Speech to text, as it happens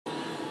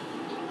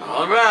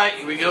Alright,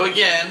 here we go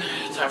again.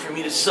 Time for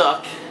me to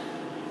suck.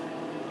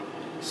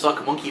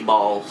 Suck monkey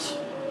balls.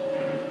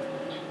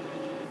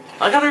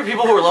 I got there are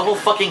people who are level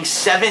fucking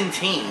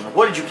 17.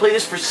 What, did you play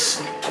this for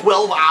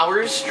 12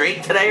 hours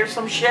straight today or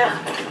some shit?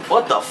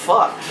 What the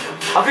fuck?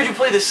 How could you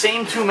play the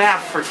same 2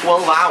 maps for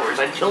 12 hours?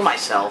 I'd kill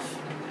myself.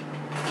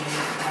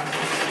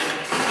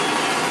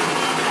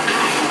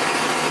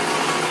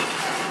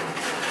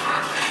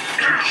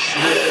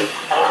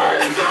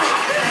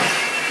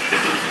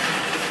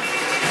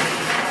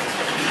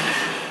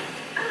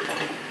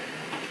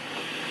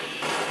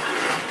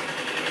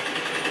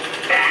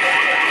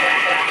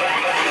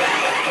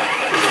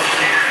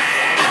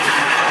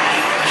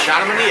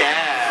 Shot him in the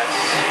ass.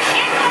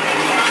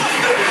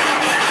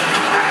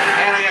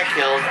 And I got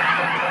killed.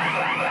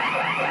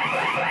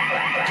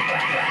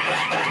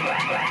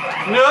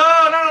 No,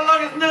 not a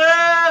longest. No,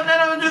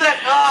 don't do that.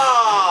 Oh.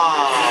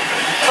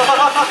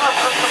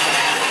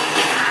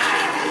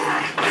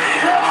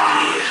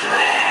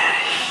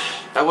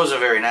 That wasn't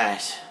very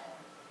nice.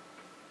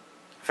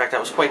 In fact, that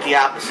was quite the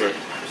opposite.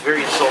 It was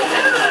very insulting.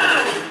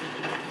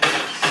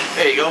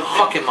 There you go.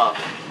 Fuck him up.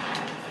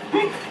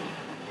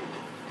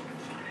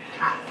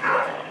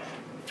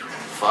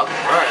 Fuck,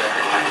 where are they?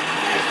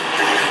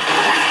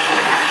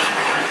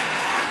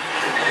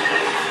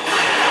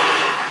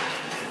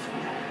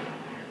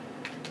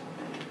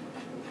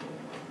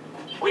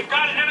 We've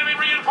got enemy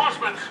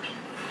reinforcements.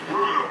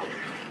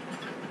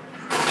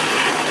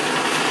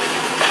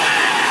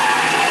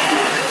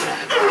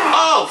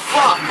 Oh,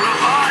 fuck!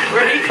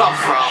 Where'd he come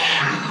from?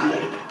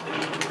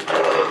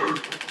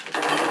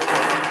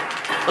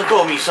 Let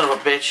go of me, you son of a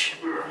bitch.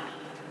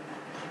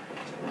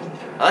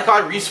 I like how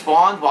I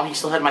respawned while he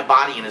still had my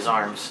body in his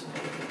arms.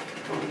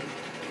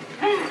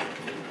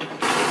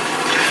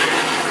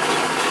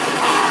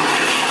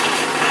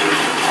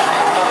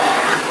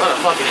 What a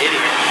fucking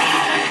idiot.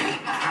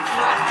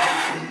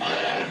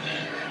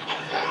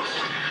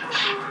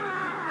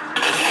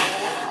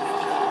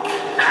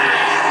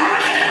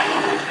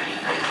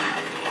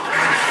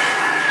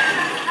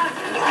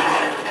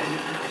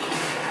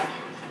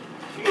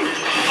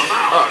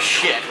 Oh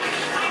shit.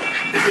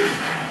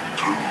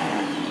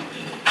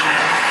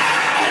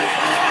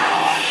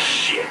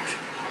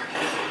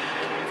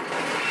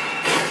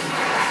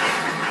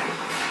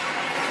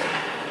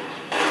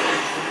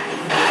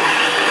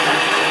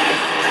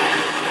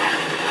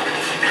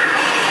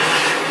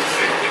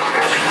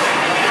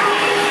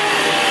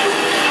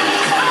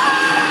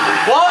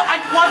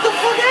 What the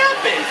fuck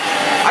happened?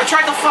 I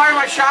tried to fire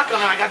my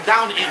shotgun and I got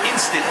downed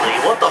instantly.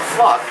 What the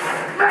fuck?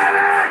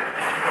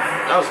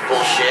 That was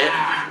bullshit.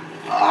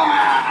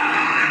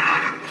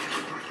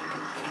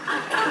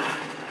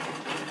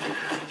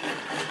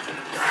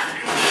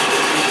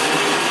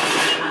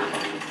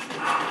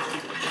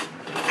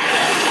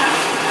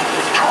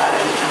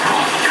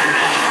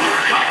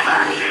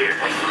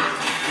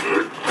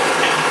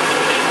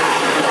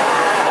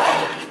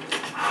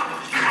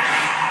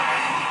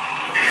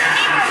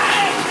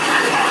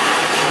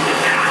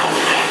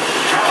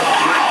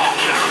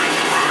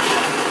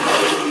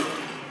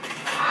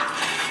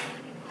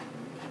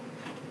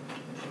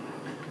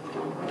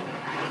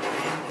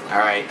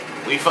 Alright,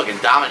 we fucking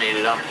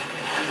dominated them.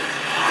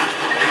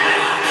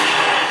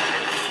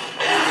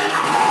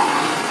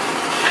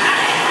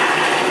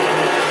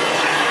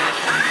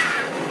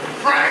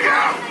 Frag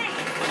out!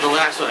 The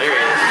last one, there he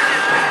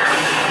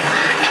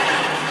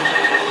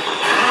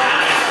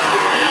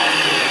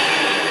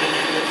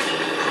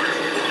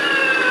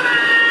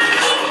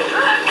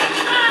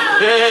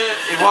is.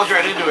 He walked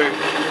right into her.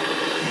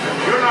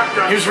 You're not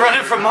done. He was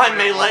running from my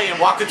melee and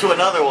walked into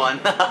another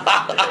one.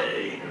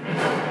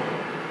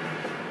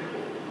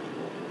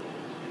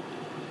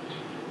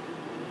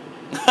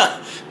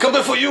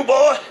 Coming for you,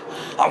 boy.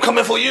 I'm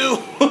coming for you.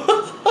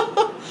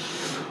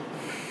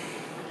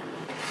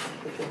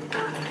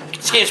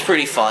 This game's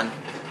pretty fun.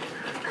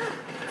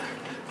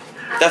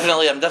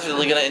 I'm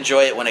definitely gonna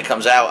enjoy it when it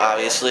comes out,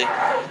 obviously.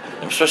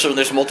 Especially when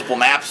there's multiple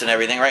maps and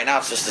everything. Right now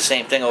it's just the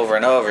same thing over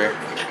and over.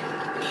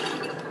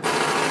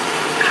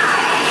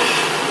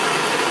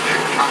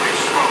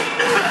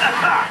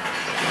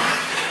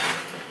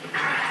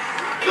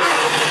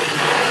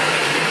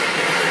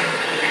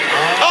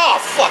 Oh,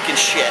 fucking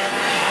shit.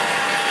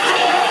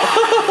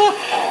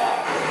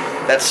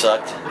 That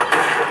sucked.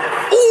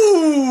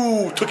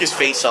 Ooh! Took his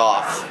face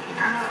off.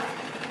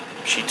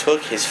 She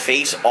took his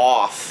face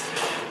off.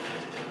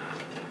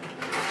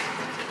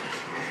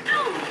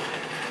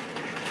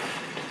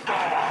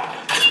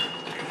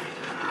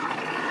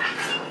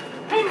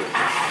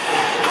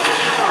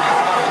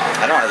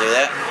 I don't want to do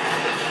that.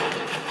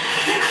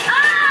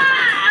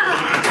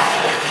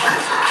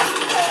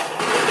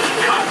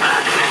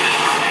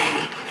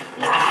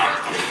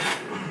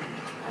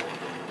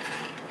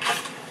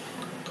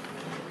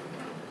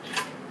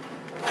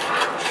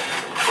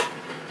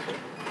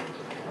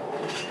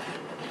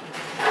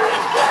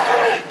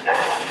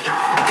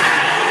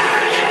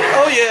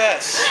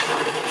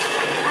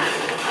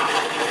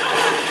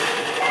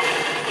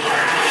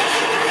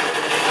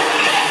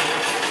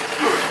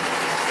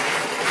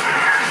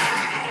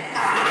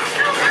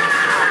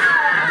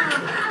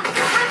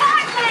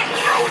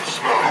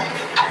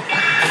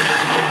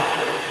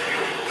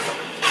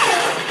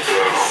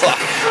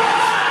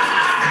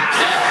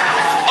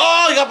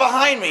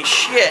 Holy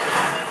shit.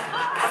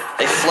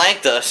 They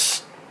flanked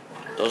us.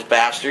 Those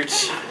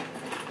bastards.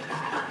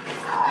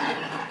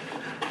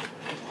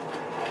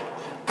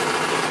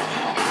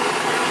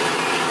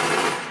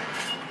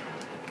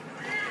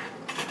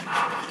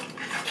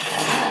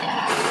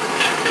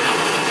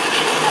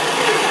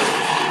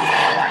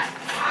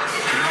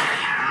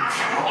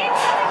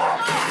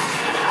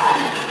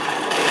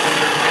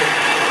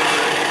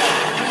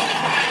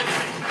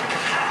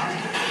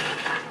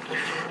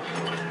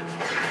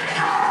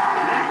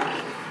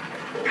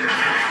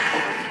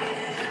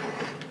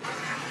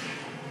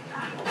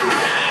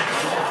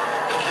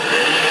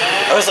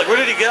 I was like, where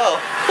did he go?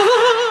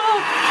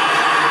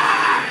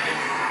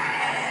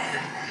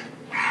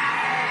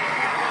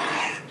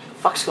 What the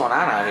fuck's going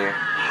on out here?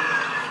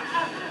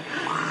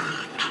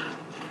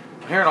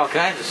 I'm hearing all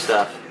kinds of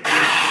stuff.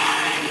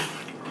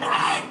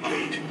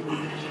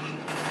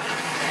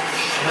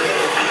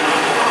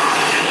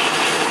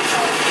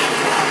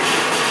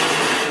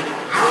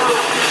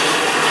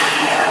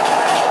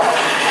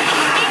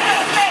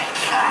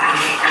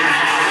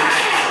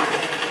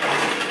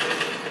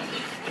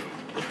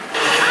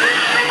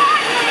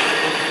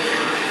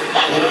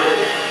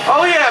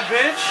 Oh yeah,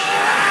 bitch!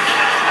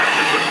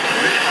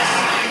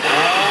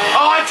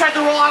 Oh, I tried to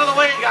roll out of the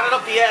way and got it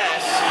up the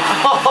ass.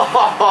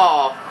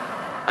 Oh,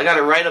 I got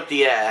it right up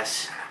the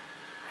ass.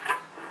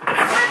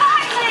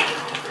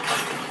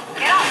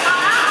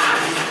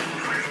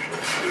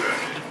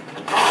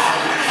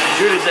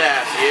 Shoot his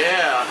ass,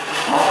 yeah.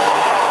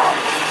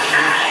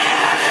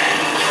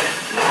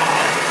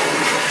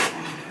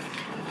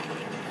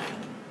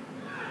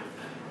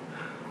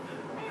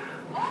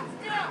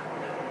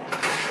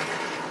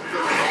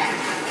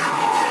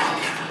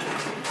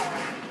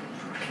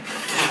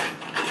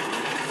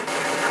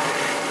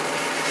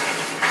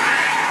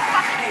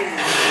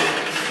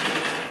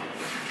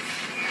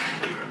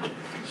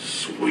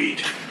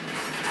 Sweet.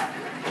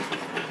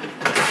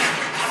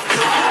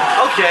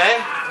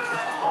 Okay.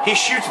 He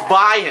shoots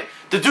by him.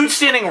 The dude's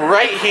standing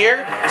right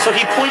here, so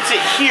he points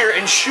it here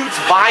and shoots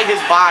by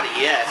his body.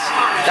 Yes.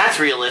 That's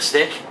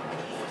realistic.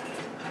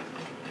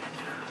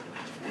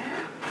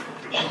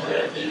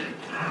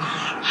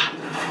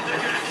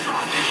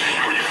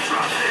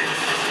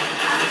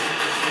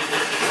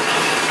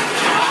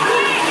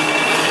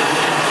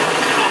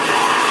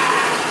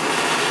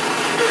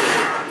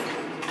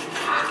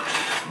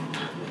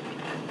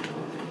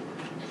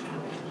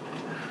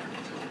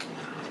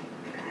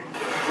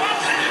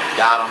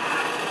 Got him.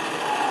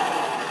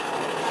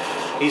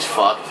 He's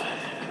fucked.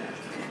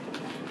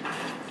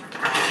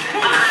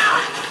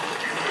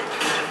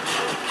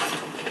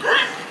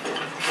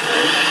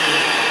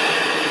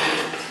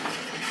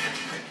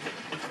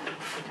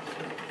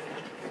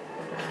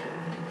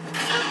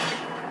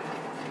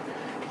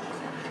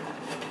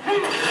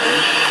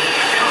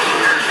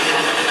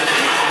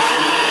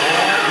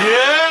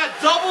 Yeah,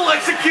 double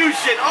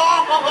execution. Oh.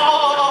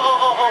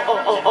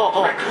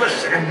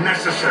 Reckless and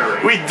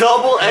necessary. We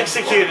double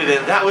executed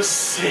him. That was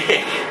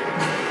sick.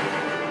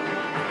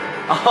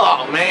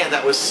 Oh man,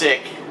 that was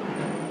sick.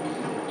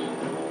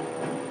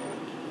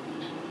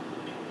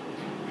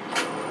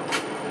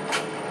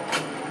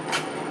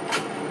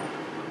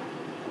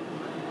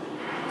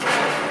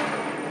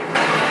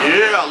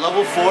 Yeah,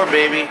 level 4,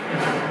 baby.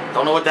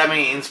 Don't know what that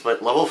means,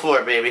 but level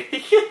 4,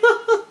 baby.